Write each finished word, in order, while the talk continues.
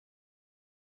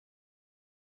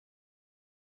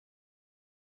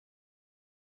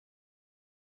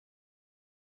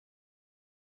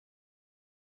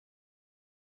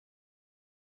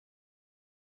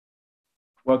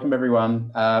Welcome everyone.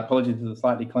 Apologies for the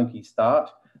slightly clunky start.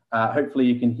 Hopefully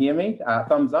you can hear me.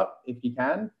 Thumbs up if you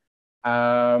can.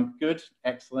 Good,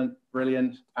 excellent,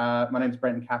 brilliant. My name is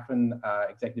Brenton Caffin,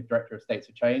 Executive Director of States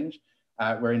of Change.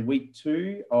 We're in week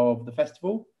 2 of the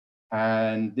festival,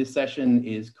 and this session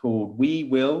is called We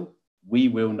Will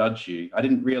Nudge You. I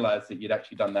didn't realize that you'd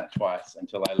actually done that twice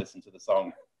until I listened to the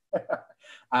song.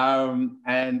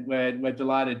 And we're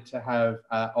delighted to have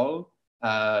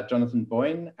Jonatan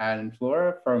Beun and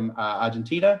Flora from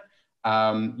Argentina.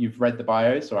 You've read the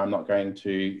bio, so I'm not going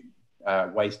to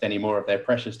waste any more of their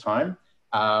precious time.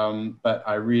 But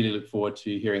I really look forward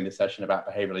to hearing this session about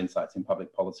behavioural insights in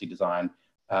public policy design.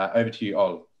 Over to you,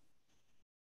 Ol.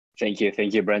 Thank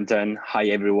you, Brenton. Hi,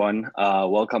 everyone.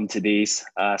 Welcome to this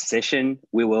session.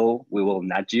 We will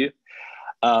nudge you.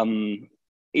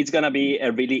 It's gonna be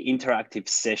a really interactive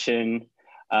session.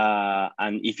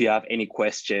 And if you have any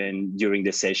question during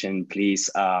the session, please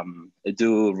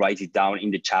do write it down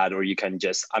in the chat, or you can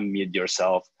just unmute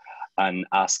yourself and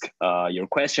ask your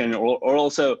question, or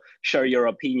also share your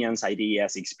opinions,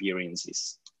 ideas,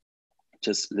 experiences.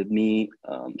 Just let me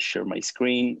share my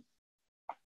screen.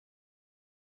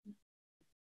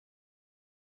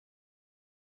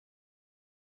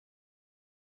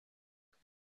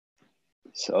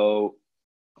 So,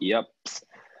 yep.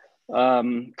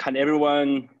 Can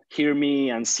everyone hear me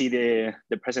and see the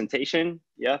presentation?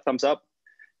 Yeah, thumbs up.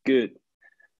 Good.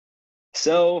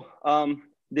 So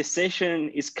the session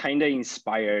is kind of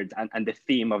inspired, and the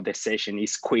theme of the session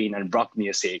is Queen and rock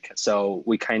music. So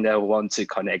we kind of want to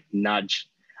connect nudge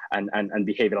and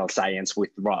behavioral science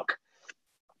with rock.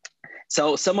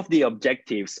 So some of the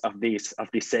objectives of this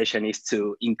session is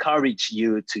to encourage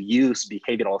you to use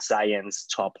behavioral science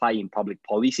to apply in public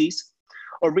policies,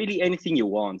 or really anything you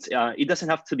want. It doesn't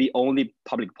have to be only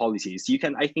public policies. You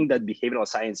can, I think that behavioral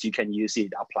science, you can use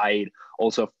it, apply it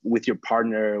also with your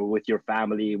partner, with your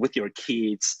family, with your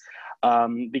kids,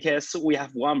 because we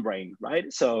have one brain,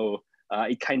 right? So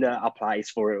it kind of applies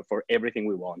for everything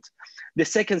we want. The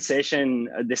second session,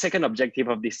 the second objective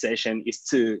of this session is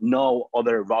to know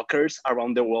other rockers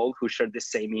around the world who share the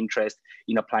same interest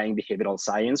in applying behavioral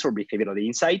science or behavioral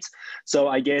insights. So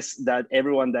I guess that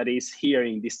everyone that is here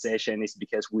in this session is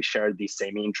because we share the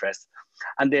same interest.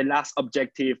 And the last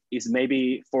objective is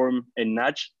maybe form a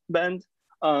nudge band.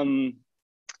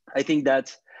 I think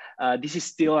that this is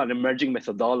still an emerging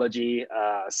methodology.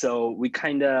 So we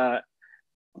kind of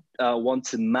want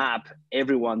to map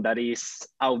everyone that is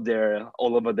out there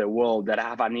all over the world that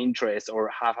have an interest or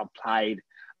have applied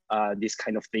these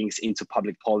kind of things into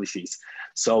public policies.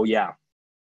 So yeah.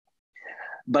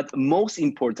 But most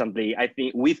importantly,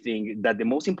 we think that the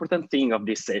most important thing of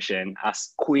this session,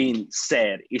 as Queen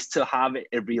said, is to have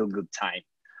a real good time.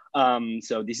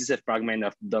 So this is a fragment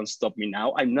of Don't Stop Me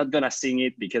Now. I'm not gonna sing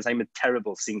it because I'm a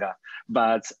terrible singer,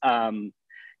 but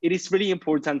it is really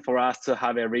important for us to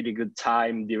have a really good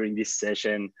time during this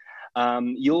session.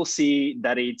 You'll see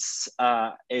that it's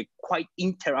a quite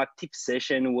interactive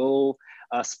session. We'll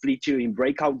split you in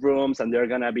breakout rooms, and there are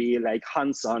gonna be like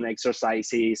hands-on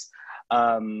exercises.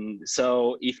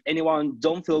 So if anyone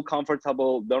don't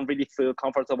really feel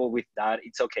comfortable with that,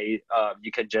 it's okay.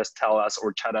 You can just tell us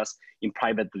or chat us in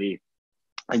privately,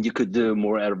 and you could do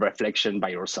more a reflection by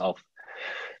yourself.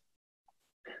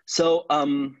 So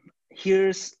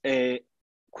here's a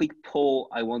quick poll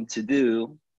I want to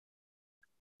do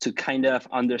to kind of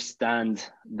understand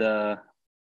the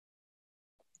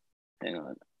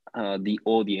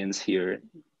audience here.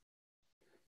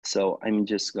 So I'm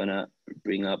just gonna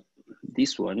bring up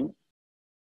this one.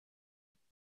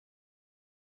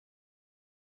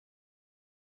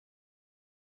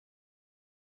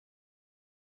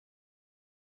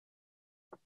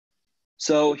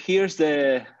 So here's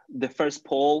the first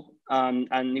poll,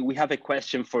 and we have a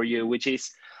question for you, which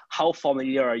is, how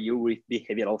familiar are you with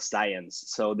behavioral science?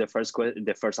 So the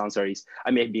first answer is,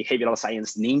 I'm a behavioral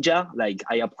science ninja. Like,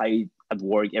 I apply it at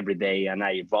work every day and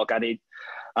I rock at it.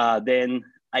 Then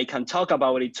I can talk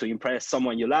about it to impress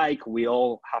someone you like. We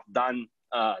all have done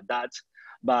that,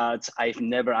 but I've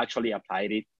never actually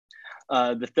applied it.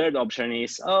 The third option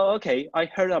is, oh, okay, I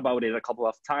heard about it a couple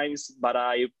of times, but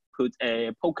I put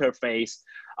a poker face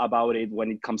about it when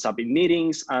it comes up in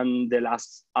meetings. And the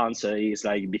last answer is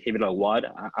like, behavioral what?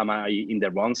 Am I in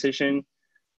the wrong session?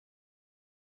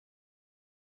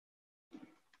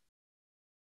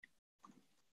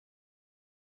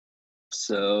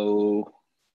 So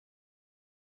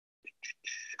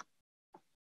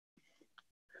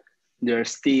there are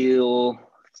still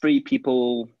 3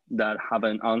 people that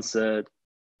haven't answered.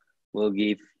 We'll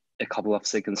give a couple of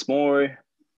seconds more.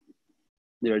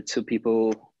 There are 2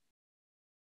 people.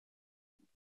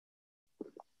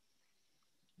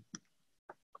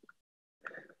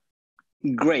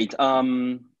 Great.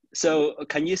 So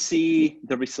can you see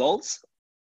the results?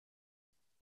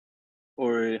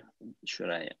 Or should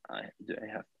do I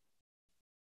have?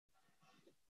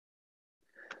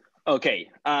 Okay,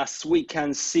 as we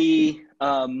can see,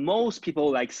 most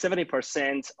people, like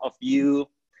 70% of you,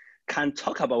 can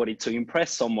talk about it to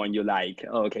impress someone you like.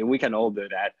 Okay, we can all do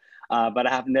that. But I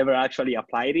have never actually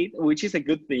applied it, which is a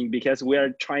good thing because we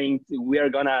are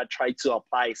gonna try to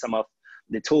apply some of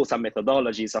the tools and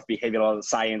methodologies of behavioral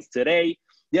science today.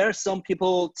 There are some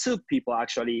people, 2 people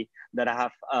actually, that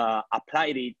have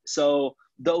applied it. So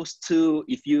those 2,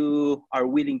 if you are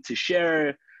willing to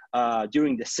share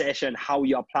during the session how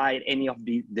you applied any of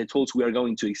the tools we are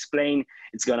going to explain,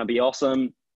 it's gonna be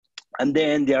awesome. And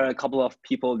then there are a couple of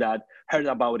people that heard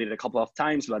about it a couple of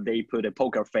times, but they put a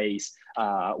poker face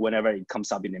whenever it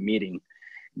comes up in a meeting.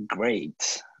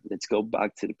 Great. Let's go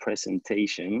back to the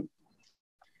presentation.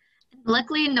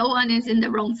 Luckily, no one is in the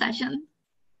wrong session.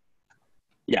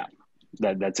 Yeah,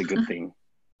 that's a good thing.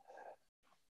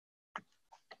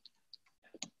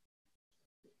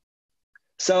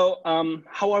 So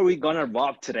how are we gonna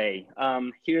rock today?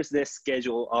 Here's the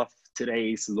schedule of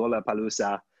today's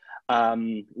Lollapalooza.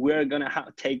 We're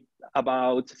gonna take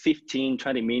about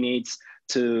 15-20 minutes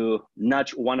to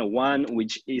Nudge 101,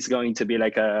 which is going to be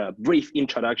like a brief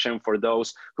introduction for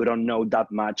those who don't know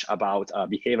that much about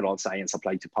behavioral science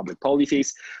applied to public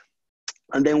policies.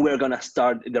 And then we're gonna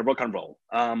start the rock and roll.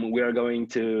 We are going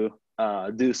to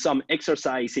do some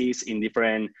exercises in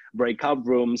different breakout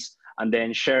rooms, and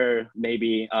then share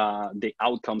maybe the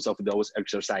outcomes of those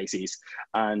exercises.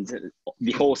 And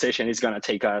the whole session is gonna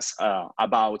take us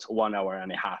about 1.5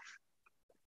 hours.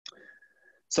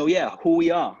 So yeah, who we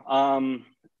are.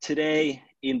 Today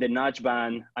in the Nudge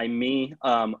band, I'm me,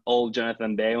 old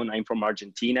Jonatan Beun. I'm from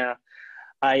Argentina.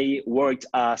 I worked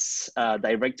as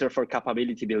Director for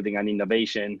Capability Building and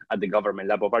Innovation at the Government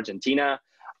Lab of Argentina.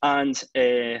 And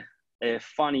a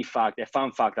fun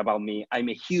fact about me, I'm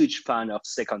a huge fan of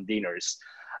second dinners.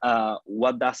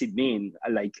 What does it mean?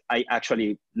 Like, I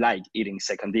actually like eating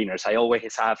second dinners. I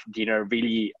always have dinner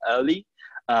really early,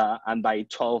 and by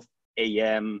 12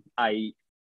 a.m. I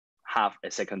have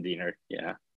a second dinner.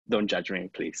 Yeah, don't judge me,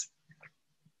 please.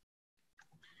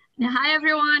 Hi,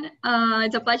 everyone.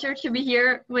 It's a pleasure to be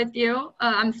here with you.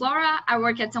 I'm Flora. I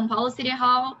work at São Paulo City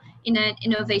Hall in an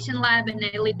innovation lab, and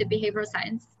I lead the behavioral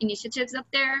science initiatives up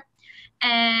there.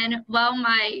 And well,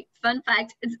 my fun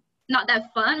fact is not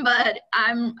that fun, but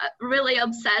I'm really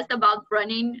obsessed about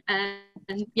running.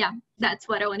 And yeah, that's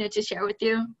what I wanted to share with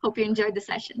you. Hope you enjoyed the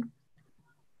session.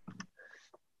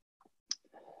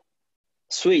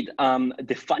 Sweet.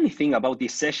 The funny thing about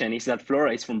this session is that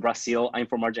Flora is from Brazil. I'm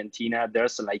from Argentina.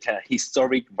 There's like a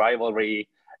historic rivalry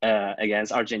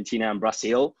against Argentina and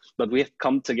Brazil, but we've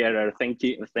come together,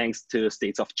 thanks to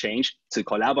States of Change, to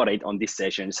collaborate on this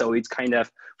session. So it's kind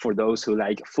of, for those who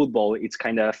like football, it's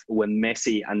kind of when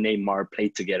Messi and Neymar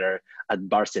played together at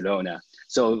Barcelona.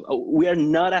 So we are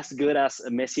not as good as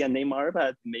Messi and Neymar,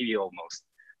 but maybe almost.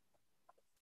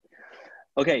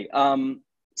 Okay,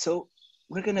 so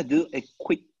we're gonna do a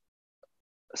quick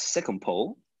second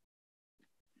poll.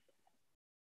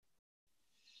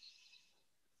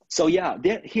 So yeah,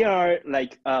 here are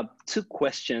like 2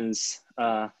 questions.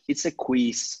 It's a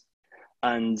quiz.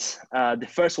 And the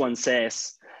first one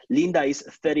says, Linda is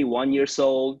 31 years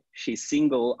old. She's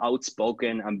single,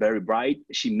 outspoken, and very bright.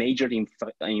 She majored in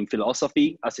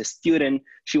philosophy. As a student,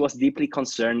 she was deeply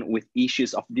concerned with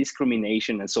issues of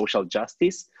discrimination and social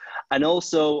justice, and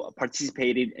also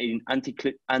participated in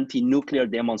anti-nuclear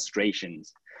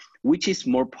demonstrations. Which is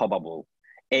more probable?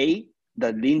 A,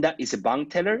 that Linda is a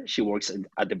bank teller, she works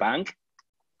at the bank,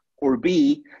 or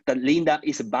B, that Linda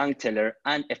is a bank teller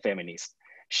and a feminist.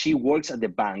 She works at the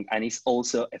bank and is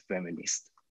also a feminist.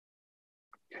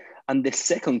 And the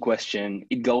second question,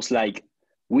 it goes like,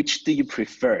 which do you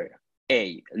prefer?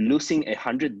 A, losing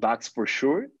 $100 for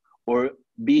sure, or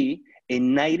B, a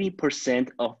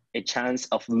 90% of a chance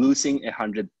of losing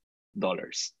 $100?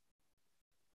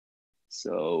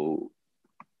 So,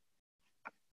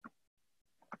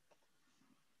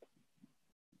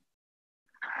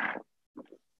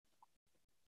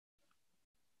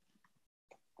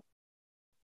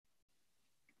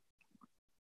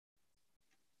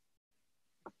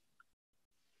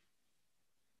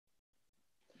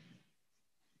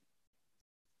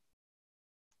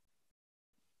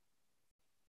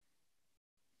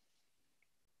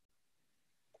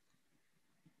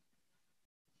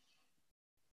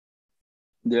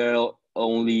 there are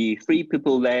only 3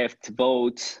 people left to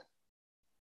vote.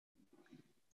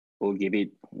 We'll give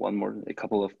it a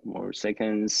couple of more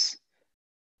seconds.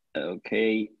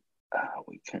 Okay,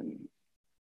 we can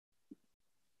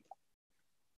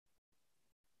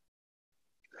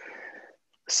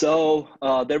So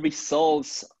the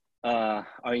results are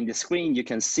in the screen. You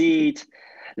can see it.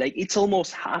 Like it's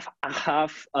almost half,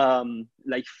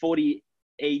 like 48%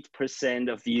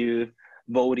 of you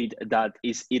voted that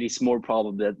it is more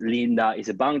probable that Linda is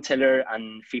a bank teller,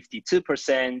 and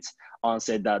 52%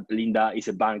 answered that Linda is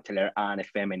a bank teller and a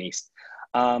feminist.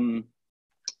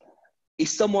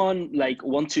 Is someone like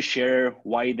want to share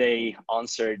why they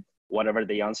answered whatever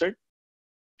they answered?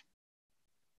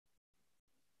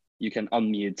 You can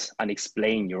unmute and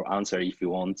explain your answer if you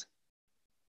want.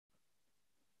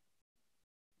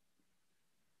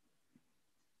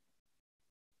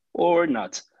 Or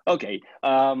not. Okay.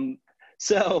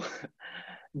 So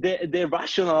the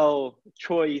rational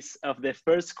choice of the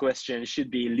first question should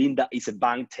be Linda is a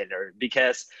bank teller,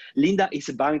 because Linda is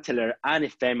a bank teller and a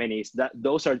feminist.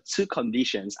 Those are two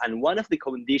conditions, and one of the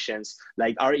conditions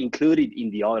like are included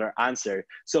in the other answer.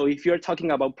 So if you're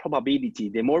talking about probability,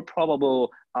 the more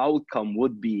probable outcome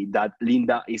would be that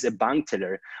Linda is a bank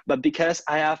teller. But because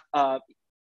I have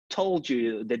told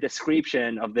you the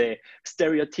description of the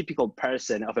stereotypical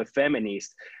person of a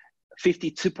feminist,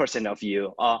 52% of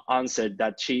you answered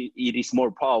that it is more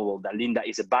probable that Linda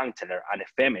is a bank teller and a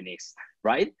feminist,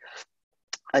 right?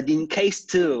 And in case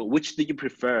two, which do you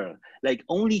prefer? Like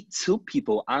only 2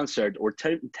 people answered, or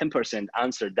 10%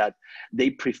 answered that they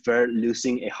prefer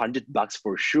losing $100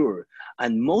 for sure.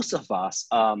 And most of us,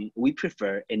 we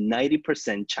prefer a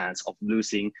 90% chance of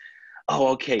losing. Oh,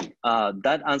 okay,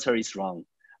 that answer is wrong.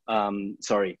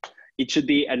 Sorry. It should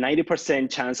be a 90%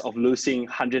 chance of losing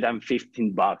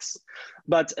 $115.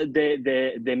 But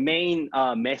the main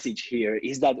message here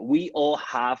is that we all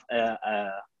have a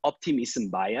optimism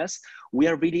bias. We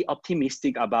are really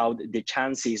optimistic about the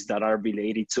chances that are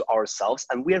related to ourselves,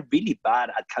 and we are really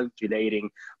bad at calculating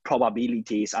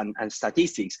probabilities and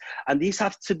statistics. And this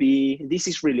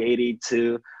is related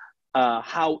to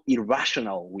how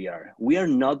irrational we are. We are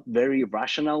not very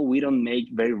rational. We don't make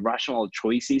very rational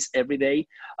choices every day.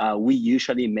 We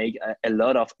usually make a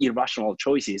lot of irrational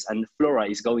choices, and Flora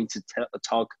is going to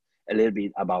talk a little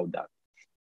bit about that.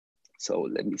 So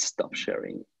let me stop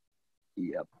sharing.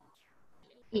 Yep.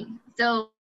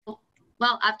 So,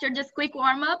 well, after this quick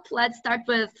warm-up, let's start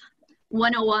with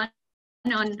 101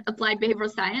 on applied behavioral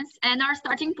science. And our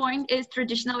starting point is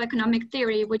traditional economic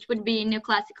theory, which would be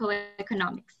neoclassical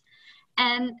economics.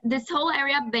 And this whole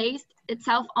area based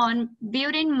itself on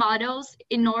building models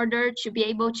in order to be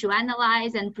able to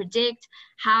analyze and predict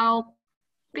how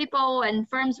people and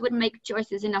firms would make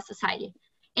choices in a society.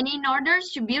 And in order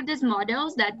to build these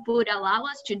models that would allow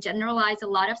us to generalize a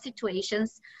lot of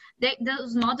situations,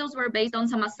 those models were based on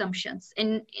some assumptions.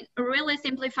 In a really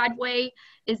simplified way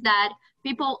is that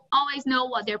people always know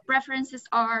what their preferences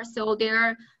are, so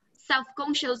they're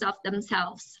self-conscious of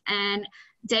themselves, and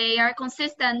they are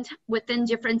consistent within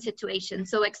different situations.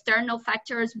 So external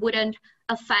factors wouldn't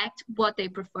affect what they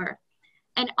prefer.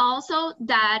 And also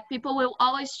that people will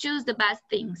always choose the best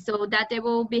thing, so that they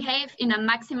will behave in a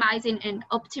maximizing and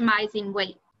optimizing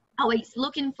way, always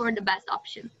looking for the best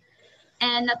option.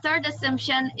 And the third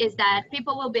assumption is that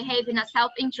people will behave in a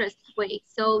self-interest way,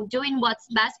 so doing what's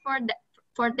best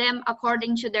for them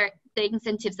according to the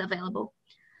incentives available.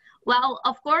 Well,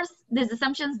 of course, these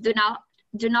assumptions do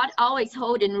not always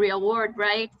hold in real world,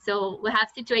 right? So we have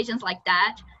situations like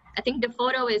that. I think the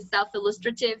photo is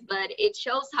self-illustrative, but it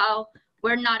shows how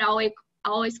we're not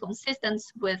always consistent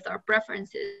with our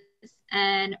preferences.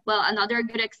 And well, another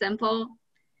good example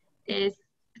is,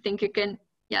 I think you can,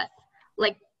 yes,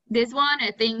 like this one,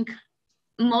 I think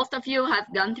most of you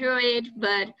have gone through it,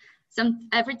 but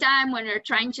every time when we're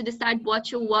trying to decide what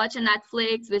to watch on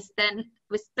Netflix,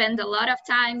 we spend a lot of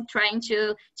time trying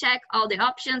to check all the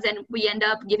options, and we end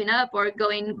up giving up or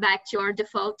going back to our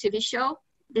default TV show.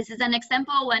 This is an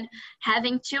example when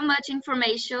having too much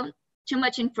information,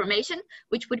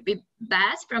 which would be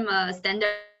best from a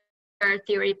standard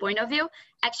theory point of view,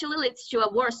 actually leads to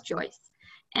a worse choice.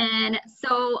 And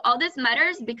so all this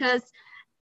matters because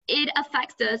it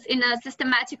affects us in a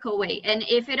systematical way. And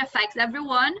if it affects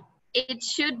everyone, it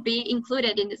should be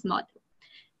included in this model.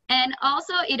 And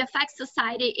also it affects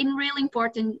society in really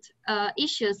important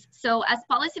issues. So as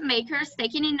policymakers,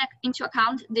 taking into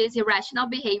account these irrational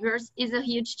behaviors is a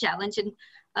huge challenge, and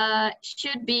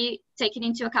should be taken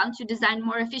into account to design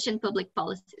more efficient public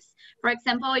policies. For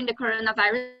example, in the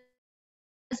coronavirus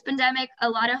pandemic, a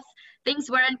lot of things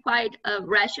weren't quite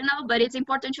rational, but it's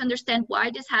important to understand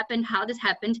why this happened, how this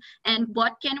happened, and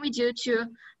what can we do to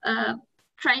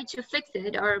try to fix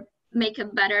it or make a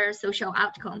better social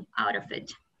outcome out of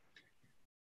it.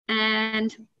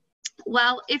 And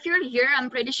well, if you're here, I'm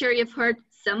pretty sure you've heard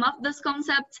some of those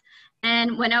concepts.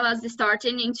 And when I was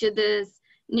starting into this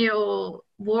new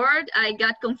word, I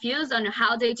got confused on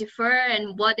how they differ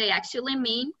and what they actually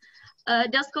mean.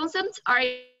 Those concepts are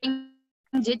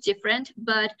indeed different,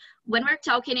 but when we're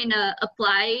talking in an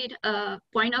applied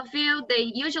point of view,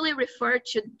 they usually refer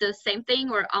to the same thing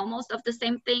or almost of the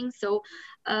same thing. So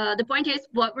the point is,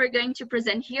 what we're going to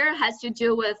present here has to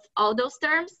do with all those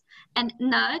terms, and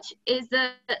nudge is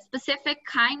a specific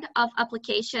kind of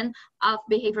application of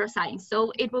behavioral science.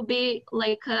 So it will be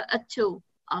like a tool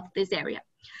of this area.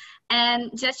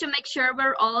 And just to make sure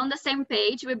we're all on the same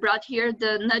page, we brought here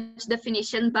the nudge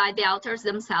definition by the authors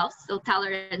themselves, so Tella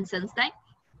and Sunstein,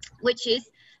 which is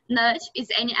nudge is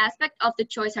any aspect of the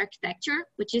choice architecture,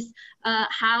 which is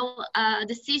how a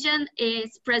decision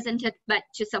is presented back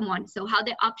to someone, so how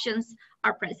the options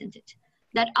are presented.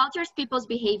 That alters people's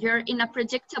behavior in a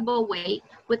predictable way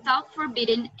without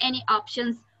forbidding any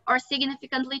options or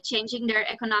significantly changing their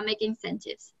economic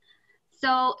incentives.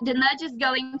 So the nudge is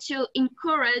going to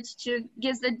encourage, to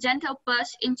give a gentle push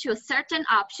into a certain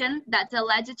option that's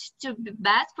alleged to be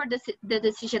best for the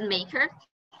decision maker,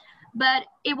 but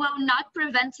it will not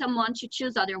prevent someone to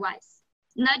choose otherwise.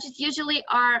 Nudges usually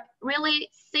are really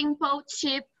simple,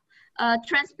 cheap,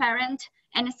 transparent,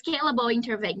 and scalable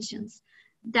interventions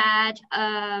that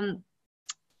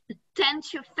tend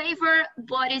to favor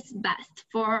what is best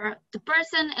for the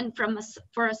person and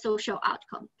for a social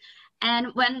outcome.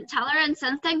 And when Tella and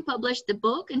Sunstein published the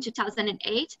book in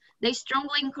 2008, they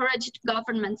strongly encouraged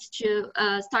governments to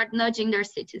start nudging their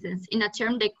citizens in a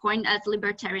term they coined as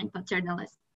libertarian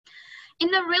paternalism.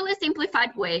 In a really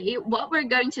simplified way, what we're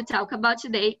going to talk about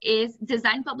today is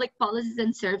design public policies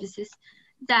and services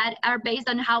that are based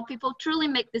on how people truly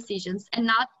make decisions and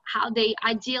not how they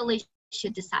ideally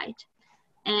should decide.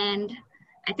 And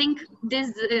I think this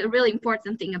is a really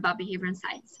important thing about behavioral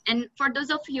science. And for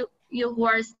those of you who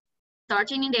are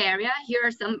starting in the area, here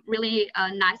are some really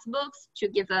nice books to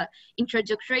give an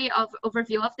introductory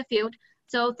overview of the field.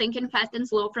 So Thinking Fast and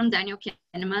Slow from Daniel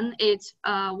Kahneman, it's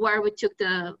where we took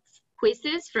the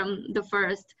quizzes from the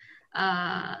first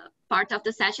part of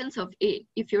the session. So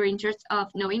if you're interested of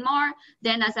knowing more,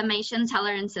 then as I mentioned,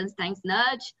 Tella and Sunstein's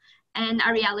Nudge, and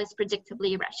Ariely's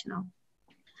Predictably Irrational.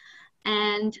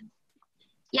 And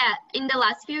yeah, in the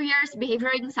last few years,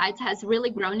 Behavioural Insights has really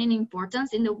grown in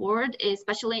importance in the world,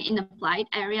 especially in applied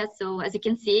areas. So as you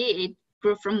can see, it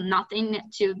grew from nothing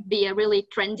to be a really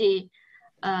trendy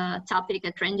topic,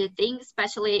 a trendy thing,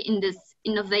 especially in this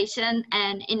innovation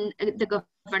and in the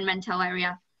governmental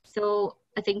area. So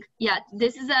I think, yeah,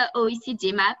 this is a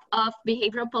OECD map of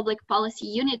behavioral public policy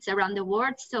units around the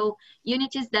world. So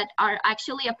units that are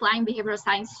actually applying behavioral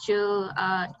science to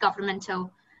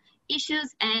governmental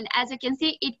issues. And as you can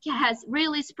see, it has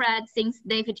really spread since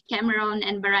David Cameron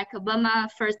and Barack Obama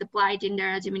first applied in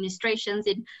their administrations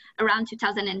in around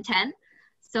 2010.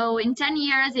 So in 10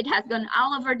 years, it has gone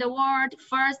all over the world,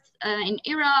 first in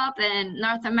Europe and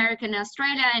North America and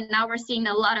Australia, and now we're seeing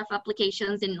a lot of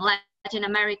applications in Latin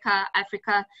America,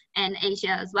 Africa, and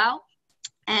Asia as well.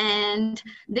 And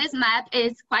this map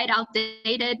is quite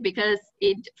outdated because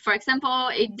it, for example,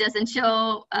 it doesn't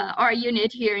show our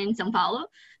unit here in São Paulo.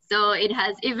 So it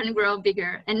has even grown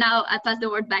bigger. And now I pass the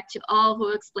word back to all who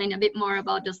explain a bit more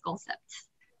about those concepts.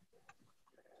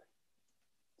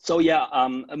 So yeah,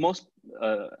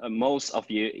 most of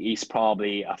you is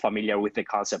probably familiar with the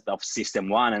concept of System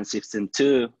 1 and System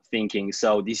 2 thinking.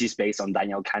 So this is based on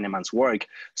Daniel Kahneman's work.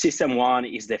 System 1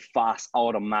 is the fast,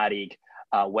 automatic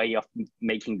way of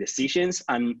making decisions,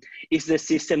 and it's the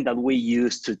system that we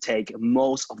use to take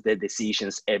most of the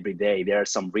decisions every day. There are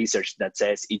some research that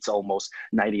says it's almost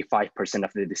 95%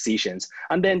 of the decisions.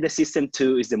 And then the System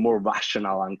 2 is the more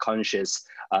rational and conscious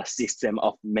system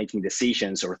of making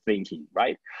decisions or thinking,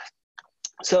 right?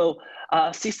 So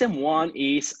System 1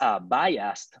 is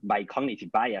biased by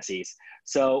cognitive biases.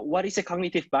 So what is a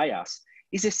cognitive bias?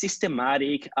 It's a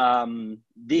systematic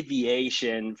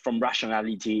deviation from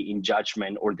rationality in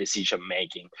judgment or decision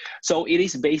making. So it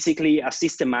is basically a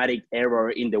systematic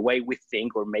error in the way we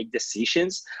think or make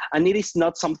decisions. And it is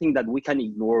not something that we can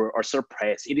ignore or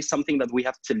suppress. It is something that we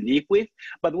have to live with,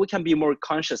 but we can be more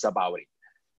conscious about it.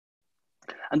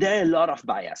 And there are a lot of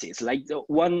biases. Like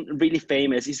one really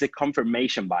famous is the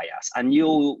confirmation bias. And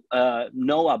you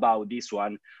know about this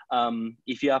one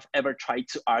if you have ever tried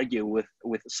to argue with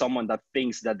someone that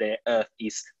thinks that the earth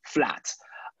is flat.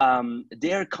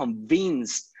 They're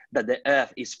convinced that the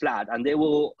earth is flat, and they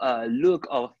will look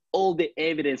at all the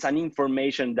evidence and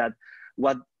information that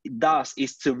what it does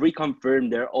is to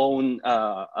reconfirm their own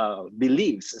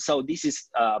beliefs. So this is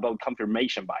about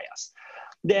confirmation bias.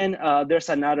 Then there's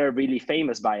another really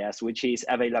famous bias, which is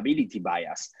availability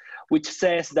bias, which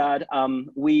says that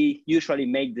we usually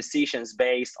make decisions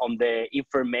based on the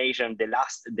information,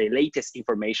 the latest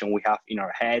information we have in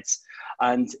our heads.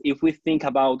 And if we think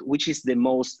about which is the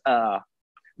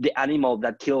animal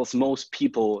that kills most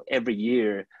people every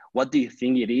year, what do you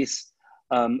think it is?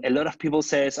 A lot of people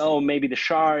says, oh, maybe the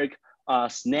shark,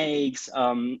 snakes,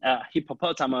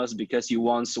 hippopotamus, because you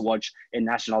once watched a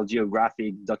National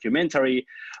Geographic documentary,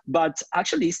 but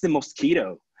actually it's the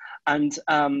mosquito. And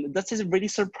that's a really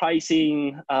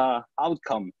surprising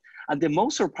outcome. And the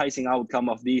most surprising outcome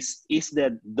of this is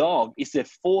that dog is the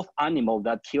 4th animal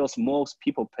that kills most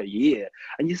people per year.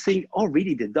 And you think, oh,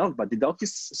 really, the dog? But the dog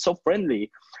is so friendly.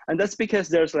 And that's because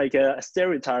there's like a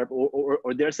stereotype or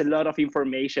there's a lot of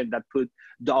information that put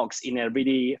dogs in a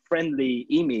really friendly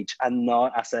image and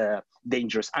not as a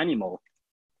dangerous animal.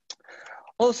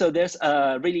 Also, there's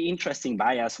a really interesting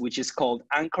bias, which is called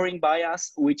anchoring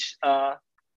bias, which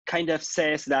kind of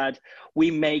says that we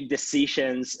make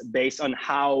decisions based on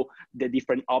how the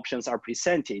different options are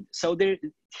presented. So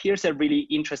here's a really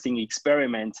interesting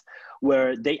experiment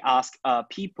where they ask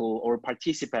people or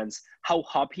participants, how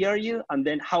happy are you? And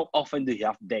then how often do you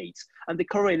have dates? And the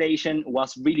correlation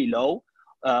was really low,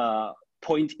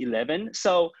 0.11.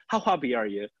 So how happy are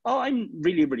you? Oh, I'm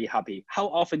really, really happy. How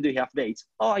often do you have dates?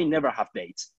 Oh, I never have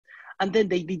dates. And then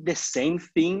they did the same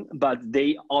thing, but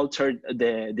they altered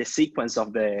the sequence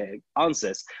of the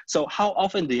answers. So how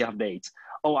often do you have dates?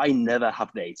 Oh, I never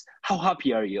have dates. How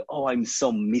happy are you? Oh, I'm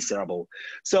so miserable.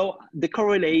 So the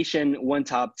correlation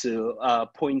went up to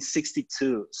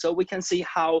 0.62. So we can see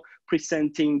how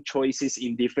presenting choices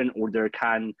in different order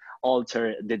can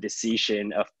alter the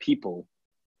decision of people.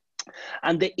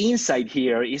 And the insight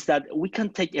here is that we can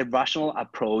take a rational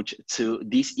approach to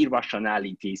these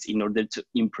irrationalities in order to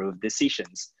improve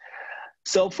decisions.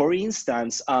 So for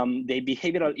instance, the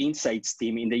Behavioural Insights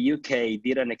team in the UK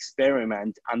did an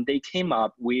experiment, and they came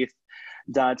up with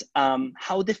that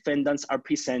how defendants are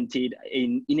presented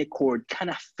in a court can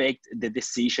affect the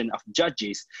decision of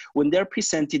judges. When they're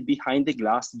presented behind the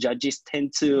glass, judges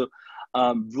tend to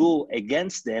rule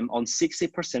against them on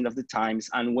 60% of the times,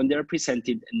 and when they're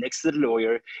presented next to the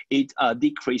lawyer, it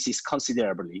decreases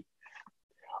considerably.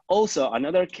 Also,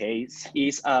 another case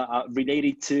is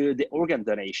related to the organ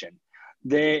donation.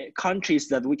 The countries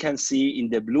that we can see in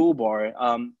the blue bar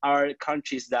are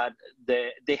countries that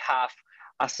they have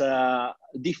as a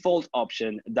default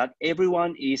option that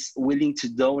everyone is willing to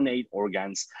donate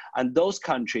organs. And those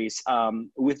countries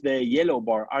with the yellow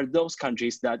bar are those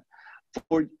countries that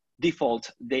for default,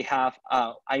 they have,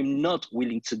 I'm not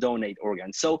willing to donate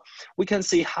organs. So we can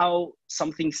see how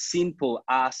something simple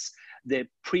as the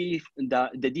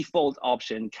default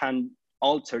option can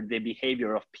alter the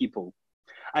behavior of people.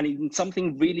 And in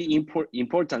something really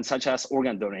important, such as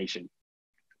organ donation.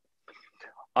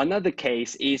 Another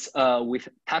case is with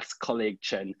tax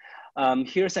collection.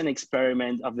 Here's an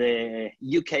experiment of the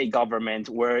UK government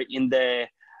where in the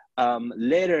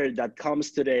letter that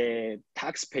comes to the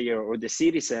taxpayer or the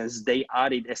citizens, they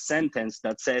added a sentence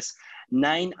that says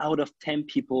 9 out of 10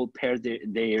 people pay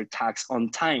their tax on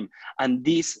time. And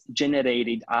this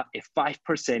generated a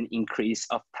 5% increase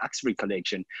of tax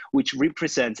recollection, which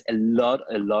represents a lot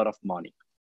of money.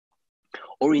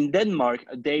 Or in Denmark,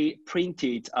 they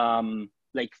printed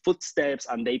like footsteps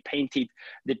and they painted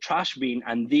the trash bin,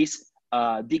 and this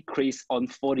decreased on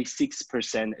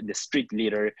 46% the street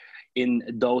litter in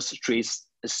those streets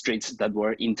that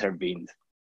were intervened.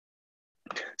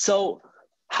 So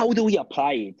how do we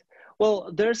apply it?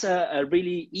 Well, there's a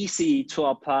really easy to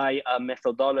apply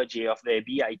methodology of the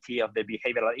BIT, of the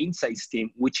Behavioral Insights team,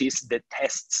 which is the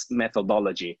tests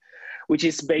methodology, which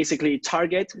is basically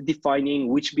target defining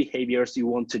which behaviors you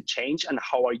want to change and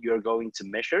how are you going to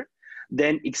measure.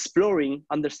 Then exploring,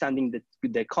 understanding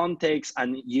the context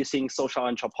and using social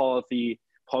anthropology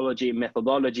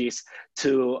methodologies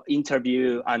to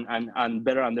interview and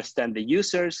better understand the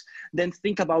users. Then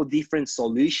think about different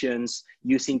solutions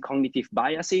using cognitive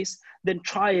biases. Then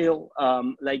trial,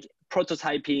 like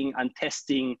prototyping and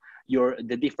testing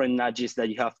the different nudges that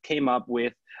you have came up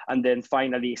with. And then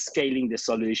finally scaling the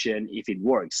solution if it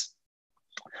works.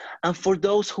 And for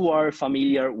those who are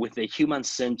familiar with the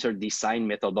human-centered design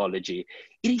methodology,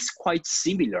 it is quite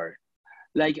similar.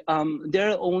 Like there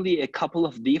are only a couple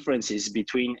of differences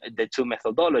between the two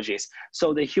methodologies.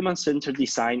 So the human-centered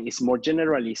design is more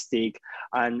generalistic,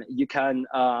 and you can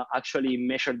actually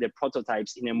measure the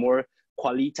prototypes in a more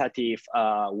qualitative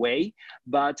way,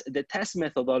 but the test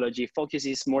methodology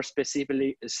focuses more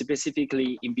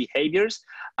specifically in behaviors,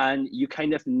 and you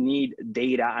kind of need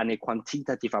data and a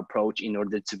quantitative approach in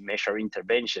order to measure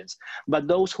interventions. But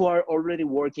those who are already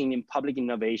working in public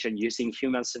innovation using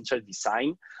human-centered design,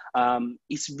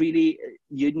 it's really,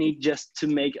 you need just to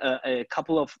make a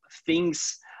couple of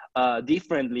things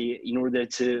differently in order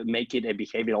to make it a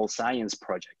behavioral science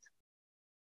project.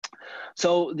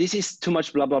 So this is too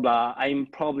much blah, blah, blah. I'm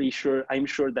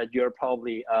sure that you're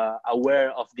probably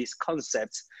aware of these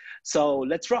concepts. So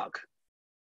let's rock.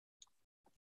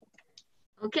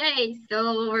 Okay,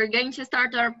 so we're going to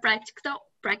start our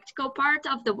practical part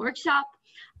of the workshop.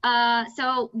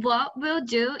 So what we'll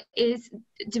do is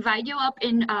divide you up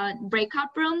in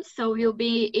breakout rooms. So you'll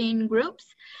be in groups,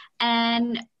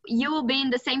 and you will be in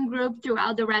the same group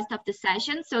throughout the rest of the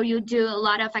session. So you do a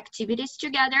lot of activities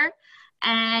together,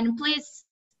 and please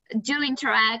do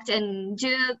interact and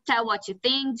do tell what you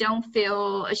think. Don't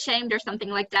feel ashamed or something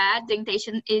like that. The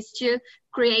intention is to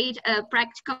create a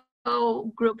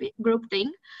practical group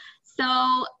thing. So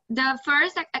the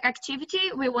first activity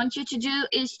we want you to do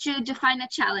is to define a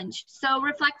challenge. So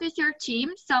reflect with your team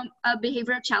a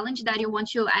behavioral challenge that you want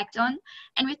to act on.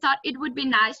 And we thought it would be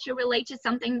nice to relate to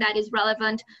something that is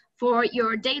relevant for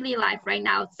your daily life right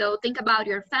now. So think about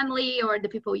your family or the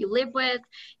people you live with.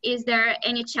 Is there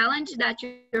any challenge that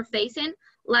you're facing?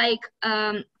 Like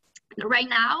right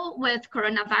now with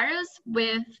coronavirus,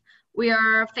 we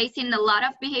are facing a lot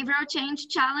of behavioral change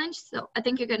challenge. So I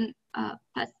think you can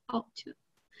pass out to.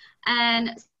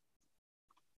 And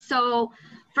so,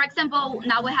 for example,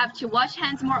 now we have to wash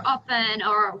hands more often,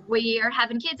 or we are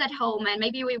having kids at home and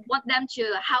maybe we want them to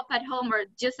help at home or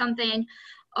do something.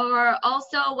 Or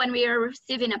also when we are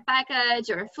receiving a package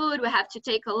or food, we have to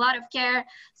take a lot of care.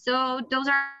 So those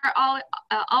are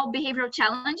all behavioral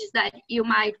challenges that you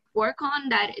might work on,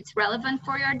 that it's relevant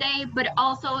for your day, but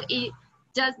also it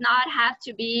does not have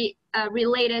to be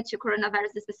related to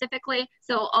coronavirus specifically.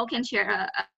 So all can share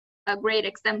a great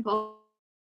example.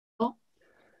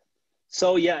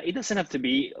 So yeah, it doesn't have to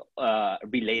be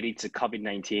related to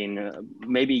COVID-19.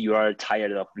 Maybe you are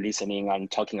tired of listening and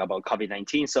talking about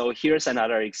COVID-19. So here's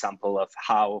another example of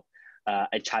how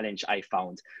a challenge I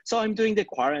found. So I'm doing the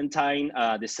quarantine,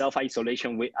 the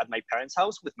self-isolation at my parents'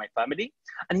 house with my family.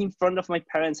 And in front of my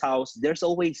parents' house, there's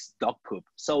always dog poop.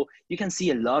 So you can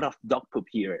see a lot of dog poop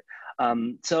here.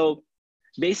 So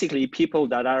basically people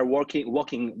that are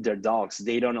walking their dogs,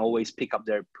 they don't always pick up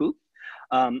their poop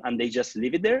and they just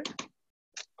leave it there.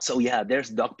 So yeah, there's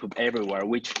dog poop everywhere,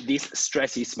 which this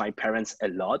stresses my parents a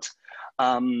lot.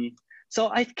 So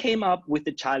I came up with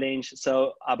the challenge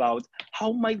about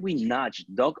how might we nudge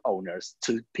dog owners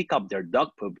to pick up their dog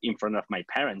poop in front of my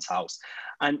parents' house.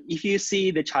 And if you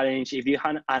see the challenge, if you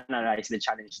analyze the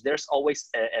challenge, there's always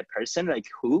a person like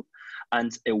who,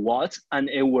 and a what, and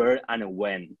a where, and a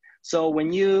when. So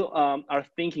when you are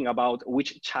thinking about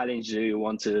which challenge do you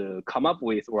want to come up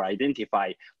with or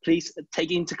identify, please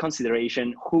take into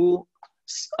consideration who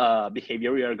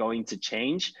behavior you are going to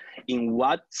change, in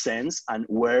what sense, and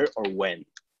where or when.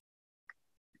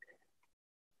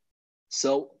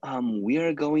 So we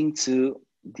are going to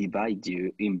divide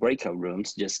you in breakout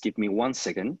rooms. Just give me 1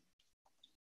 second.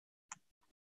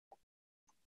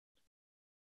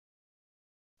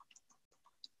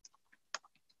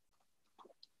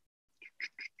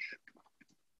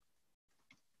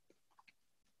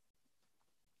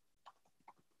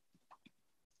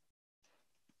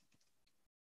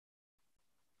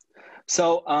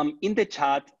 So in the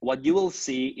chat, what you will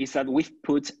see is that we've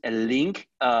put a link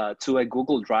to a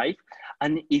Google Drive.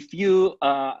 And if you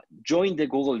join the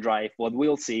Google Drive, what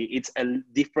we'll see, it's a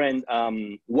different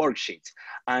worksheet.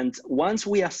 And once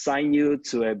we assign you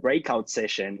to a breakout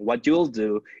session, what you'll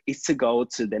do is to go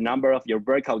to the number of your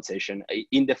breakout session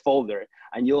in the folder,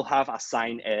 and you'll have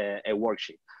assigned a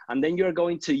worksheet. And then you're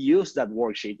going to use that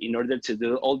worksheet in order to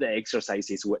do all the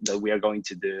exercises that we are going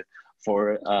to do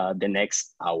for the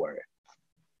next hour.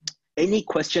 Any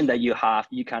question that you have,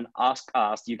 you can ask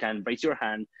us, you can raise your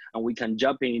hand, and we can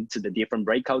jump into the different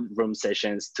breakout room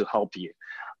sessions to help you.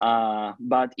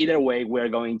 But either way, we're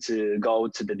going to go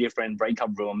to the different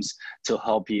breakout rooms to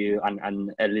help you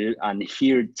and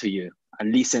hear to you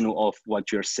and listen of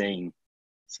what you're saying.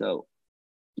 So,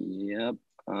 yep,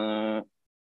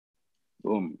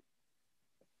 boom.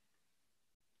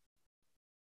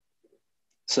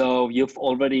 So you've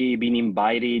already been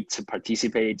invited to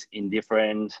participate in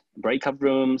different breakout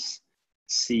rooms.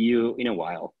 See you in a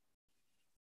while.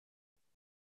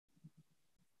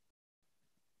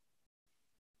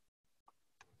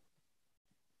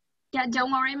 Yeah,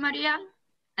 don't worry, Maria.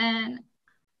 And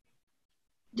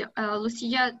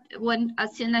Lucia,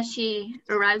 as soon as she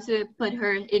arrives, we put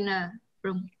her in a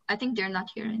room. I think they're not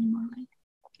here anymore, right?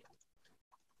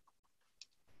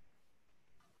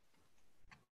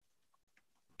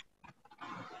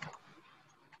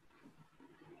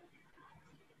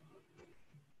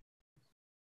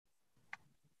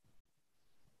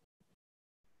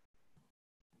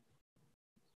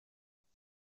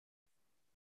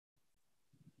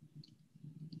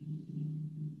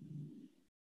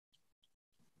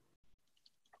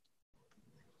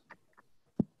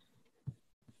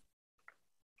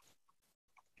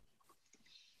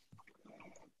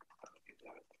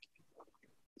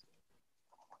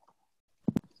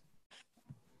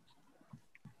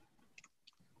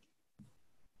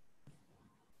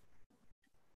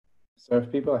 So if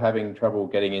people are having trouble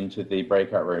getting into the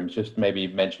breakout rooms, just maybe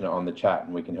mention it on the chat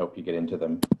and we can help you get into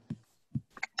them.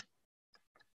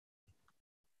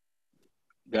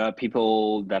 There are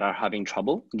people that are having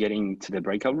trouble getting to the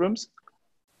breakout rooms.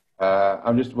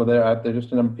 Well, there are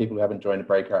just a number of people who haven't joined a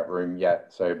breakout room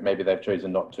yet, so maybe they've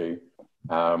chosen not to.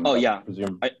 Oh yeah,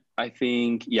 I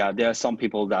think, yeah, there are some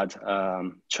people that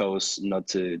chose not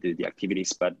to do the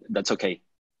activities, but that's okay.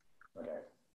 Okay.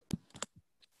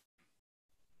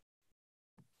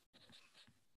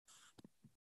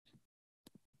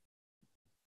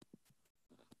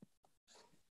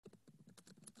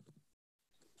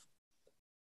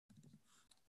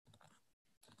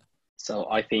 So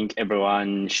I think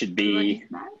everyone should be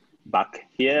back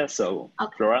here. So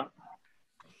okay. Flora.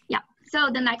 Yeah,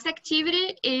 so the next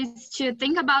activity is to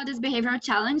think about this behavioral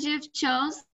challenge you've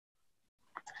chose,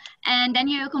 and then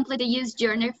you complete a use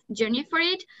journey for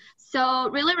it. So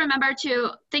really remember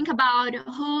to think about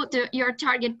who your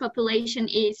target population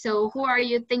is. So who are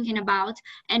you thinking about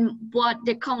and what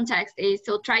the context is.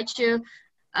 So try to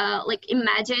like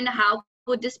imagine how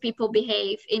would these people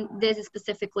behave in this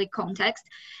specifically context,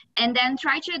 and then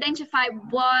try to identify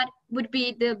what would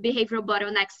be the behavioral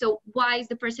bottleneck. So why is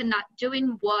the person not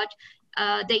doing what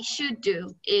they should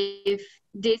do if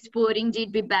this would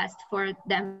indeed be best for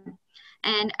them?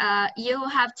 And you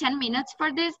have 10 minutes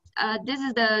for this. This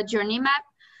is the journey map.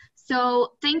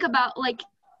 So think about, like,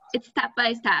 it's step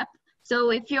by step.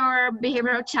 So if your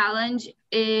behavioral challenge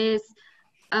is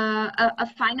a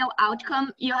final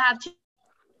outcome, you have to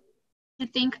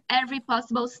think every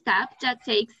possible step that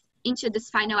takes into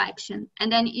this final action.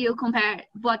 And then you compare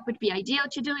what would be ideal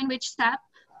to do in which step,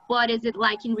 what is it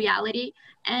like in reality,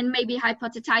 and maybe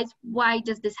hypothesize, why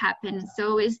does this happen?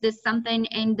 So is this something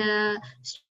in the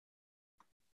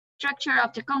structure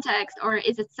of the context, or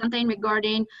is it something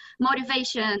regarding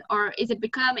motivation, or is it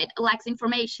because it lacks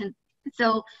information?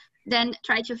 So then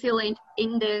try to fill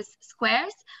in these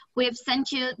squares. We've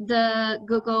sent you the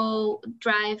Google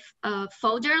Drive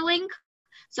folder link,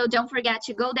 so don't forget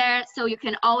to go there so you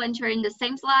can all enter in the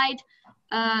same slide,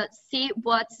 see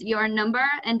what's your number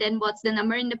and then what's the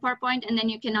number in the PowerPoint, and then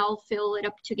you can all fill it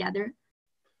up together.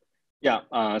 Yeah,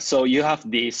 so you have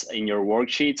this in your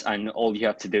worksheets and all you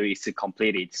have to do is to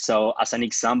complete it. So as an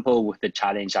example with the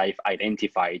challenge I've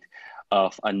identified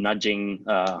of nudging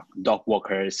dog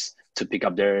walkers to pick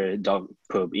up their dog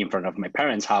poop in front of my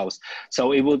parents' house.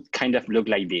 So it would kind of look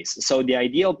like this. So the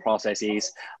ideal process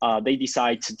is they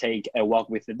decide to take a walk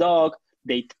with the dog.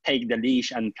 They take the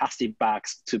leash and plastic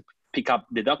bags to pick up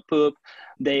the dog poop.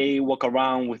 They walk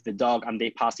around with the dog and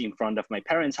they pass in front of my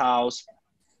parents' house.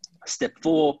 Step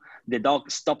 4, the dog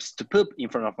stops to poop in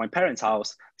front of my parents'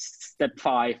 house. Step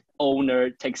 5, owner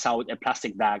takes out a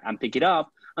plastic bag and pick it up.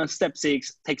 And step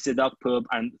 6, takes the dog poop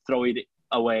and throw it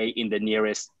away in the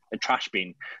nearest trash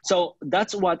bin. So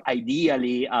that's what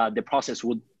ideally the process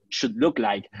should look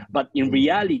like. But in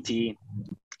reality,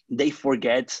 they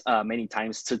forget many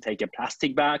times to take a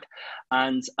plastic bag.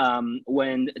 And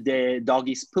when the dog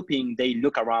is pooping, they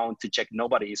look around to check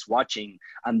nobody is watching,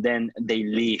 and then they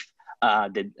leave.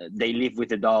 They live with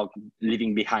the dog,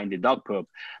 leaving behind the dog poop.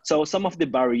 So some of the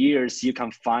barriers you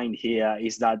can find here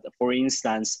is that, for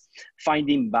instance,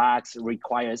 finding bags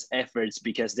requires efforts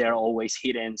because they're always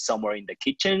hidden somewhere in the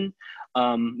kitchen.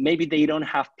 Maybe they don't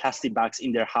have plastic bags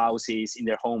in their houses, in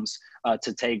their homes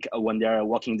to take when they're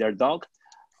walking their dog.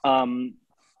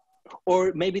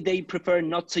 Or maybe they prefer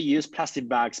not to use plastic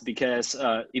bags because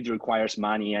it requires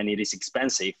money and it is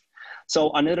expensive.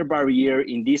 So another barrier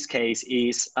in this case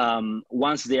is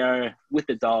once they are with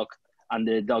the dog and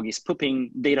the dog is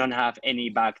pooping, they don't have any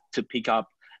bag to pick up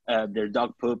their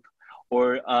dog poop,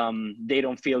 or they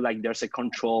don't feel like there's a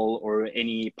control or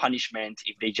any punishment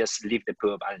if they just leave the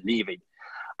poop and leave it.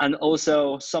 And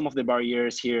also some of the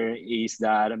barriers here is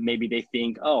that maybe they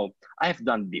think, oh, I have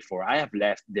done it before. I have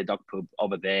left the dog poop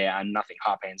over there and nothing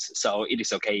happens. So it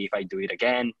is okay if I do it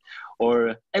again,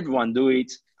 or everyone do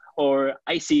it, or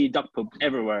I see dog poop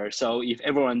everywhere. So if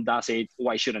everyone does it,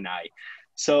 why shouldn't I?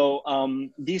 So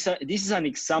this is an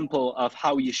example of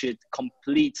how you should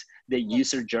complete the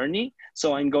user journey.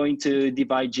 So I'm going to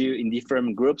divide you in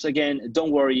different groups. Again, don't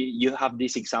worry, you have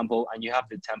this example and you have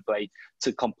the template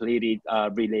to complete it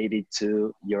related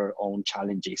to your own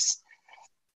challenges.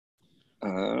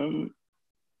 Yeah.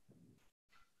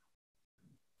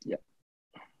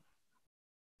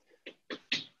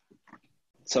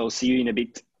 So see you in a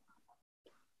bit.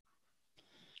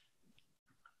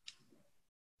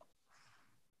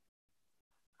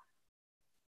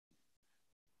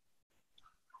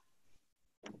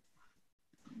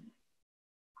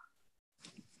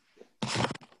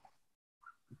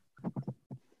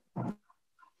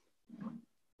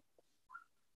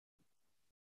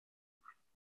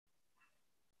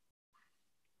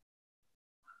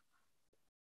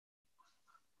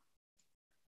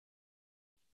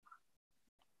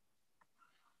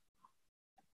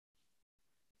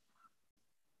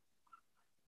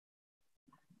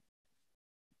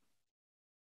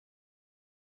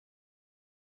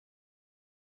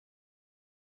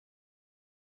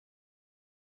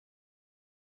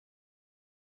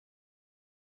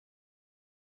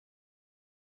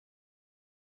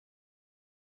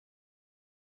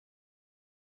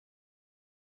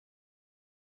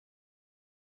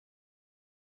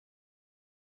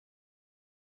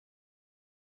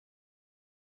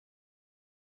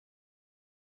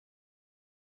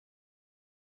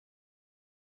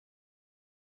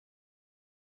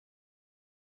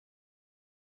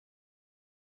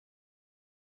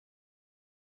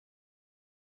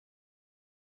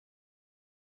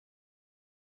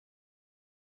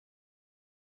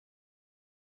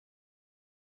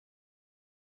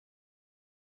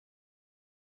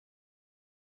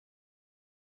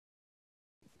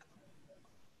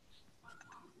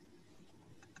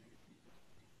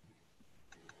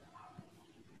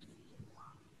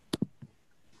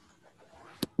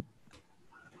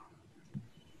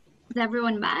 Is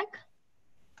everyone back?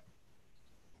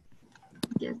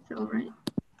 Yes, all right.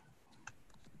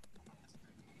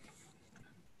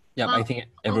 Yeah, I think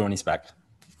everyone is back.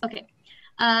 Okay,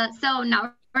 so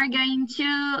now we're going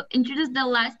to introduce the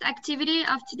last activity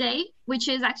of today, which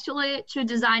is actually to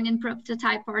design and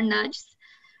prototype our nudges.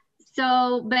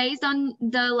 So based on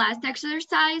the last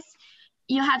exercise,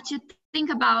 you have to think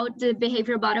about the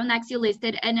behavioral bottlenecks you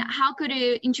listed and how could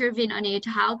you intervene on it?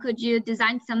 How could you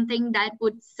design something that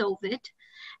would solve it?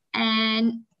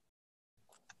 And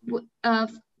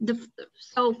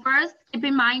so first, keep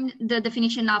in mind the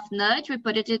definition of nudge. We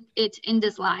put it in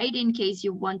the slide in case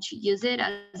you want to use it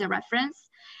as a reference.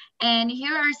 And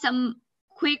here are some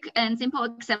quick and simple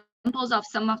examples of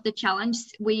some of the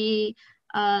challenges we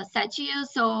set to you.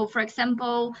 So for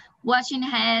example, washing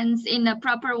hands in a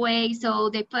proper way. So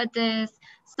they put the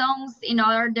songs in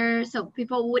order so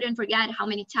people wouldn't forget how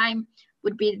many times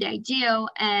would be the ideal.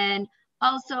 And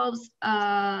also,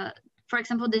 for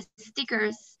example, the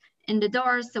stickers in the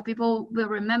doors, so people will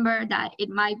remember that it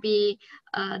might be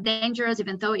dangerous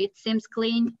even though it seems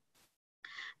clean.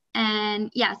 And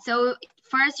yeah, so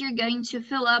first you're going to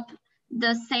fill up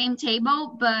the same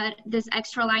table, but this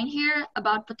extra line here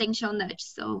about potential nudge.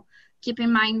 So keep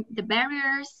in mind the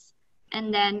barriers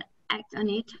and then act on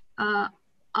it.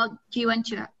 Do you want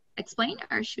to explain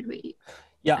or should we?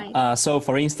 Yeah, so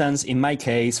for instance, in my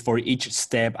case, for each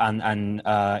step and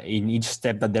in each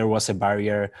step that there was a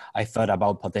barrier, I thought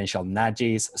about potential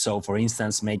nudges. So for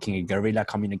instance, making a guerrilla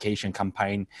communication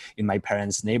campaign in my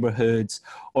parents' neighborhoods,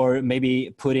 or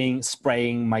maybe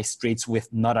spraying my streets with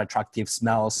not attractive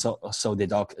smells so the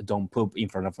dog don't poop in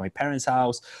front of my parents'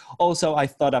 house. Also, I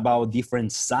thought about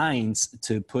different signs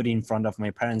to put in front of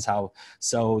my parents' house,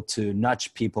 so to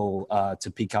nudge people to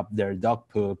pick up their dog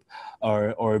poop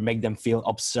or make them feel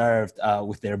observed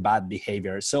with their bad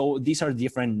behavior. So these are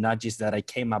different nudges that I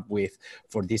came up with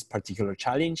for this particular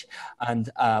challenge. And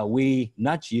we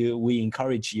nudge you, we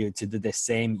encourage you to do the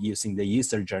same using the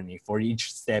user journey. For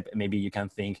each step, maybe you can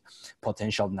think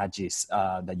potential nudges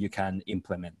that you can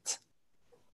implement.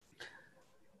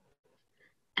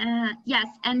 Yes,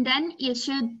 and then you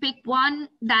should pick one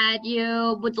that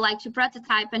you would like to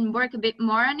prototype and work a bit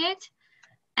more on it.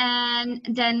 And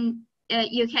then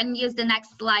you can use the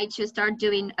next slide to start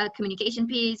doing a communication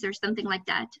piece or something like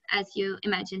that, as you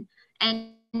imagine.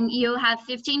 And you have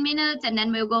 15 minutes, and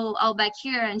then we'll go all back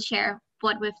here and share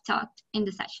what we've talked in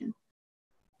the session.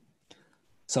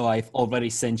 So I've already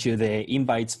sent you the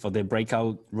invites for the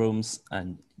breakout rooms,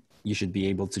 and you should be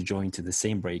able to join to the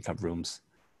same breakout rooms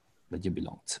that you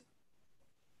belong to.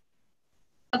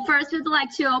 First, we'd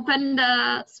like to open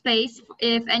the space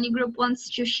if any group wants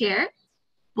to share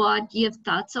what you've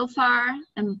thought so far.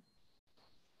 And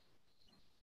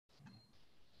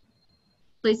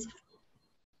please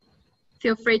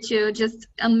feel free to just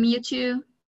unmute you.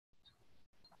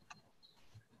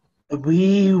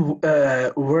 We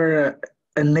were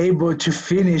unable to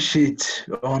finish it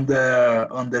on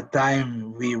the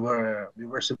time we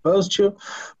were supposed to,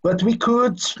 but we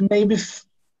could maybe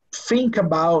think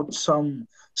about some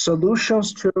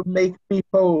solutions to make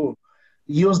people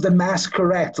use the mask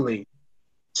correctly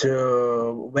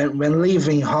to when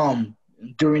leaving home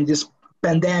during these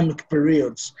pandemic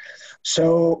periods.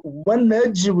 So one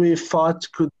nudge we thought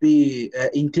could be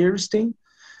interesting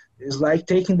is like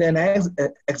taking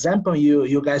the example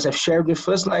you guys have shared with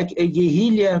us, like a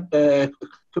guerrilla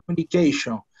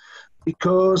communication,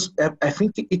 because I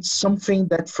think it's something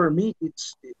that for me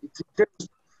it's interesting.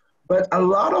 But a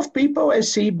lot of people I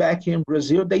see back in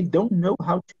Brazil, they don't know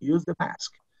how to use the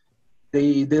mask.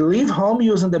 They leave home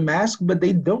using the mask, but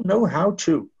they don't know how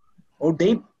to, or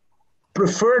they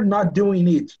prefer not doing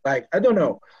it. Like, I don't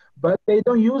know, but they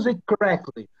don't use it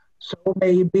correctly. So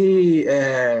maybe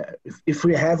if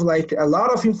we have like a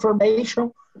lot of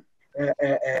information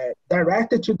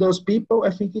directed to those people,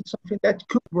 I think it's something that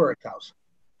could work out.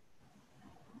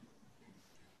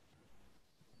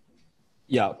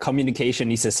 Yeah, communication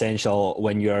is essential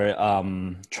when you're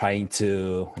trying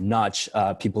to nudge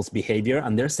people's behavior.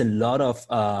 And there's a lot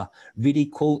of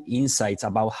really cool insights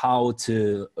about how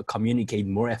to communicate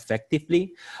more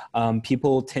effectively.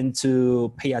 People tend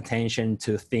to pay attention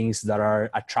to things that are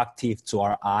attractive to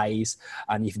our eyes.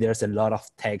 And if there's a lot of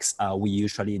text, we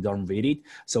usually don't read it.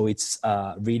 So it's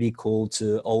really cool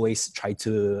to always try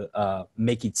to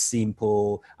make it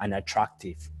simple and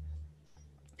attractive.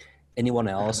 Anyone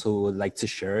else who would like to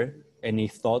share any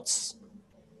thoughts?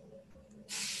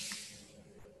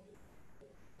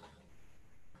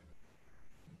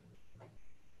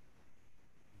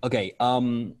 Okay,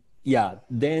 yeah,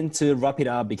 then to wrap it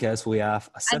up, because we have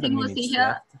 7 minutes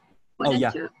left. Oh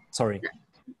yeah, sorry.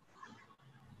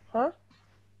 Huh?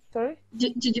 Sorry?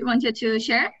 Did you want to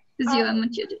share?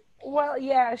 Well,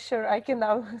 yeah, sure, I can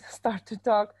now start to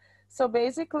talk. So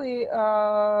basically,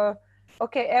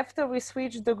 okay, after we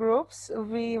switched the groups,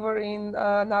 we were in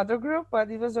another group, but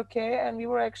it was okay. And we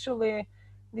were actually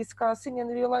discussing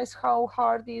and realized how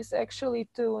hard it is actually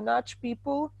to nudge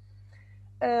people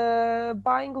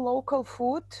buying local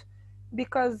food,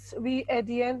 because we at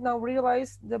the end now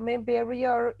realize the main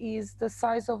barrier is the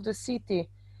size of the city.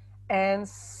 And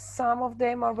some of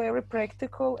them are very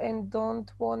practical and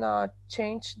don't want to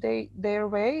change their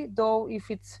way, though if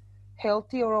it's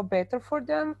healthy or better for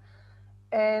them.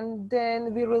 And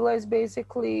then we realized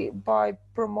basically by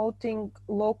promoting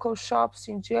local shops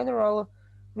in general,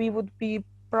 we would be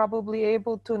probably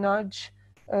able to nudge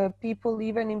people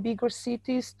even in bigger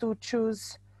cities to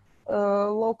choose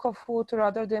local food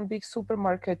rather than big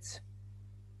supermarkets.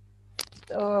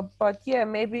 But yeah,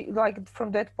 maybe like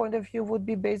from that point of view would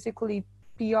be basically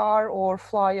PR or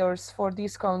flyers for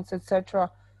discounts,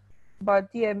 etc. But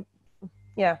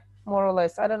yeah, more or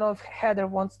less. I don't know if Heather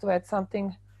wants to add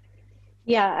something.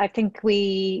 Yeah, I think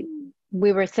we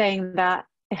were saying that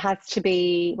it has to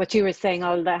be what you were saying,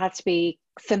 all that has to be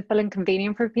simple and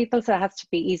convenient for people. So it has to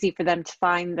be easy for them to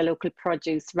find the local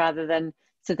produce rather than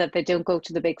so that they don't go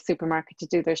to the big supermarket to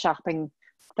do their shopping,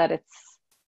 that it's,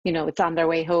 you know, it's on their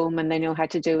way home and they know how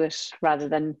to do it rather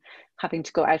than having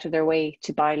to go out of their way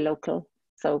to buy local.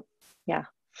 So, yeah.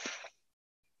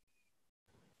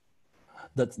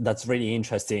 That's really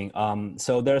interesting.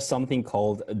 So there's something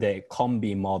called the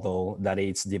Combi model that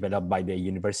is developed by the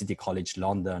University College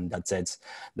London that says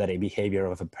that a behavior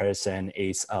of a person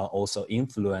is also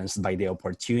influenced by the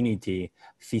opportunity,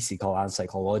 physical and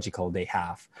psychological, they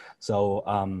have. So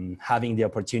having the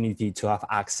opportunity to have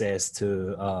access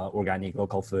to organic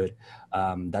local food,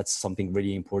 that's something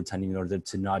really important in order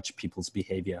to nudge people's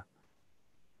behavior.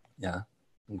 Yeah,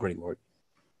 great work.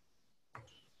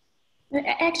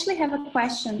 I actually have a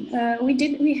question.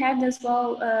 We had as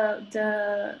well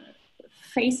the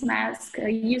face mask,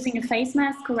 using a face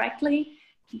mask correctly,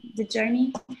 the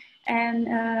journey.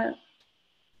 And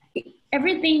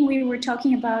everything we were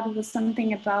talking about was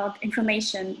something about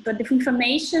information. But the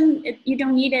information, you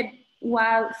don't need it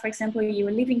while, for example, you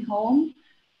were leaving home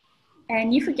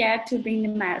and you forget to bring the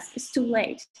mask. It's too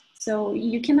late. So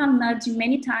you cannot nudge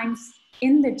many times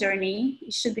in the journey.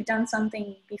 It should be done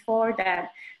something before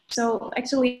that. So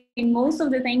actually, most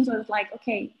of the things was like,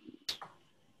 okay,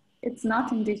 it's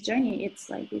not in this journey, it's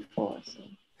like before. So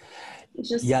it's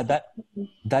just, yeah,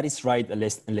 That is right,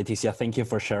 Leticia. Thank you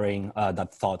for sharing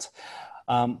that thought.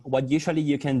 What usually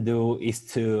you can do is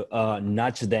to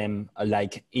nudge them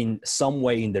like in some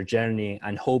way in their journey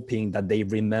and hoping that they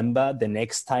remember the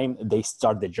next time they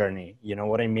start the journey. You know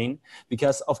what I mean?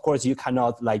 Because of course you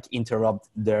cannot like interrupt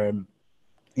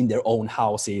in their own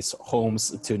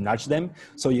homes to nudge them.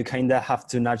 So you kind of have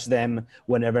to nudge them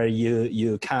whenever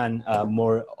you can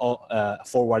more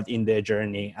forward in their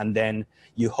journey. And then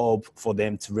you hope for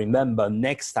them to remember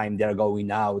next time they're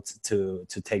going out to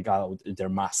take out their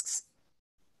masks.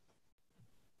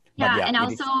 Yeah, and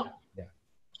also,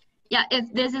 yeah,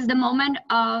 if this is the moment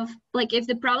of, like, if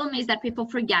the problem is that people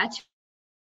forget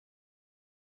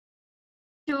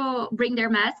to bring their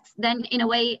masks, then in a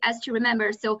way as to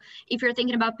remember. So if you're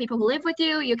thinking about people who live with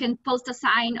you, you can post a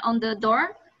sign on the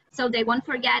door so they won't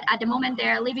forget at the moment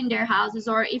they're leaving their houses.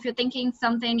 Or if you're thinking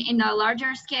something in a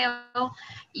larger scale,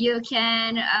 you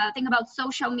can think about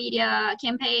social media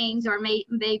campaigns, or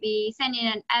maybe sending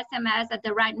an SMS at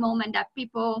the right moment that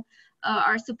people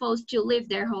are supposed to leave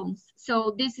their homes.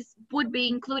 So this would be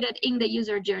included in the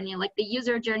user journey, like the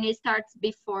user journey starts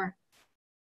before.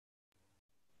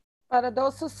 But I'd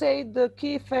also say the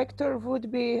key factor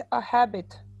would be a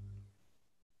habit.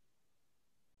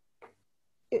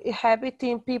 A habit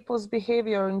in people's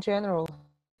behavior in general.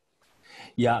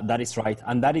 Yeah, that is right.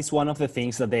 And that is one of the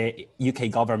things that the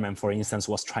UK government, for instance,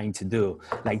 was trying to do,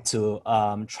 like to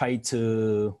try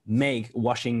to make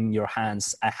washing your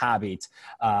hands a habit,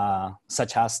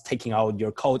 such as taking out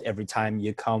your coat every time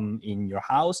you come in your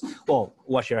house. Well,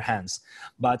 wash your hands.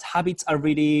 But habits are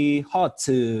really hard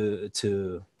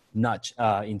to nudge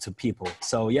into people.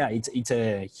 So yeah, it's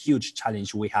a huge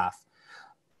challenge we have.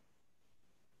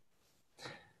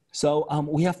 So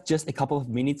we have just a couple of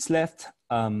minutes left.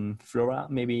 Flora,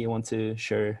 maybe you want to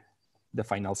share the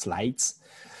final slides.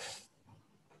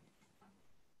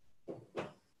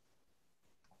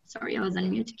 Sorry, I was on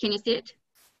mute. Can you see it?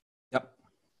 Yep.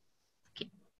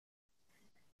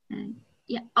 Okay.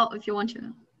 Yeah, oh, if you want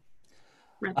to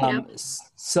wrap it up.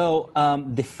 So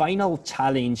the final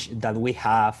challenge that we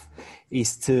have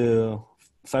is to,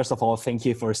 first of all, thank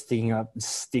you for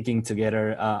sticking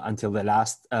together until the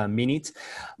last minute.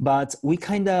 But we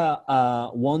kind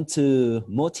of want to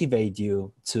motivate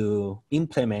you to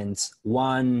implement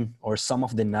one or some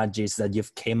of the nudges that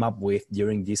you've came up with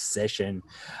during this session.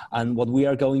 And what we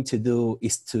are going to do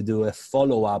is to do a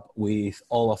follow-up with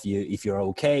all of you, if you're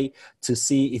okay, to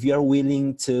see if you're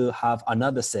willing to have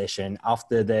another session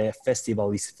after the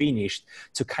festival is finished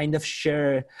to kind of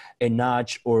share a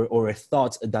nudge or a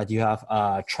thought that you have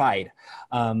tried.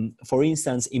 For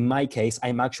instance, in my case,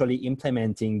 I'm actually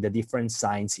implementing the different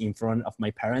signs in front of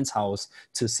my parents' house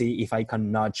to see if I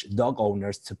can nudge dog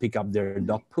owners to pick up their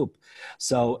dog poop.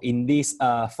 So in this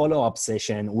follow-up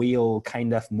session, we'll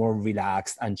kind of more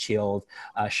relaxed and chilled,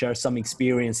 share some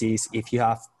experiences if you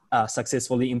have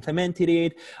successfully implemented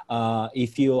it.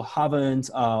 If you haven't,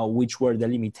 which were the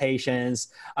limitations?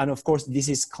 And of course, this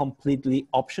is completely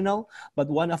optional, but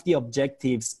one of the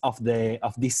objectives of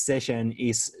this session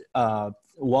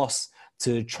was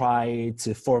to try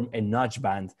to form a nudge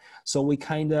band. So we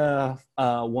kind of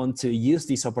want to use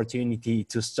this opportunity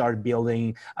to start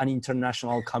building an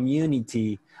international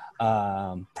community,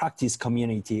 practice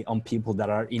community on people that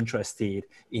are interested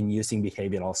in using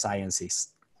behavioral sciences.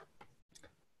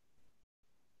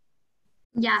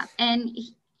 Yeah, and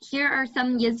here are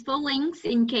some useful links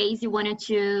in case you wanted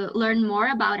to learn more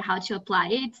about how to apply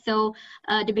it. So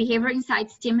the Behavioural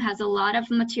Insights team has a lot of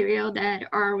material that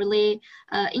are really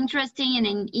interesting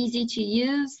and easy to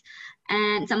use.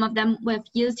 And some of them we've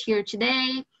used here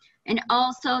today. And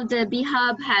also the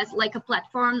BHub has like a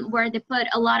platform where they put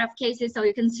a lot of cases, so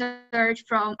you can search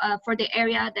from for the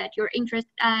area that you're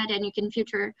interested at, and you can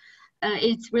filter.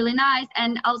 It's really nice.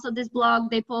 And also this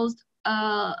blog, they post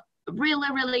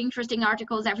really interesting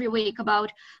articles every week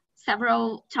about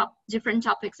several different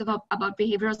topics about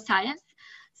behavioral science.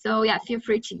 So yeah, feel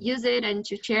free to use it and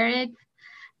to share it.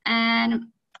 And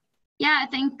yeah, I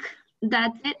think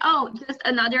that's it. Oh, just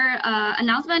another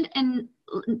announcement. And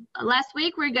last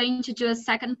week we're going to do a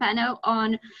second panel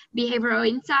on behavioral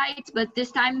insights, but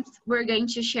this time we're going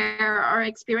to share our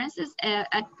experiences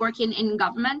at working in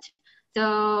government.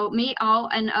 So me, Al,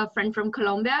 and a friend from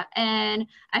Colombia, and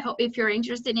I hope if you're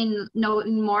interested in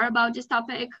knowing more about this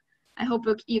topic, I hope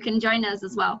you can join us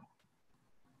as well.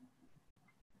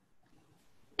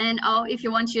 And Al, if you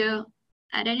want to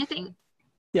add anything?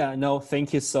 Yeah, no,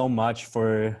 thank you so much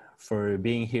for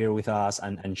being here with us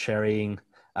and sharing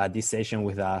this session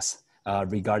with us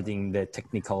regarding the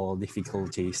technical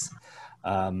difficulties.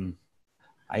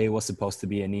 I was supposed to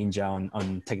be a ninja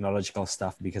on technological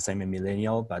stuff because I'm a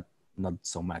millennial, but not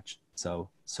so much. So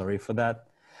sorry for that.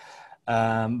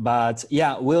 But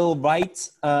yeah, we'll write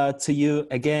to you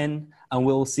again, and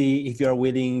we'll see if you're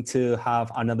willing to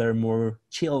have another more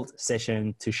chilled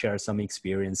session to share some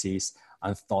experiences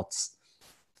and thoughts.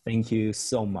 Thank you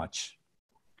so much.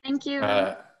 Thank you.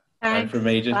 And for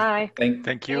me, just Thank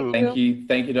Thank you.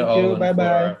 you to all and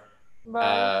Flora.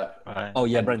 Bye. Oh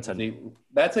yeah, Brenton.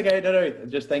 That's okay. No.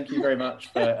 Just thank you very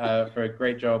much for a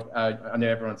great job. I know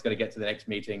everyone's going to get to the next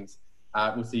meetings.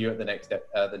 We'll see you at the next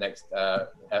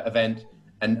event.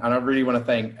 And I really want to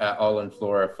thank Ol and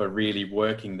Flora for really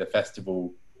working the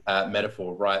festival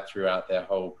metaphor right throughout their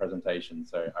whole presentation.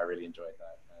 So I really enjoyed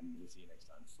that, and we'll see you next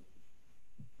time.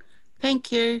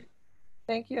 Thank you.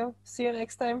 Thank you. See you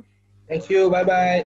next time. Thank you. Bye bye.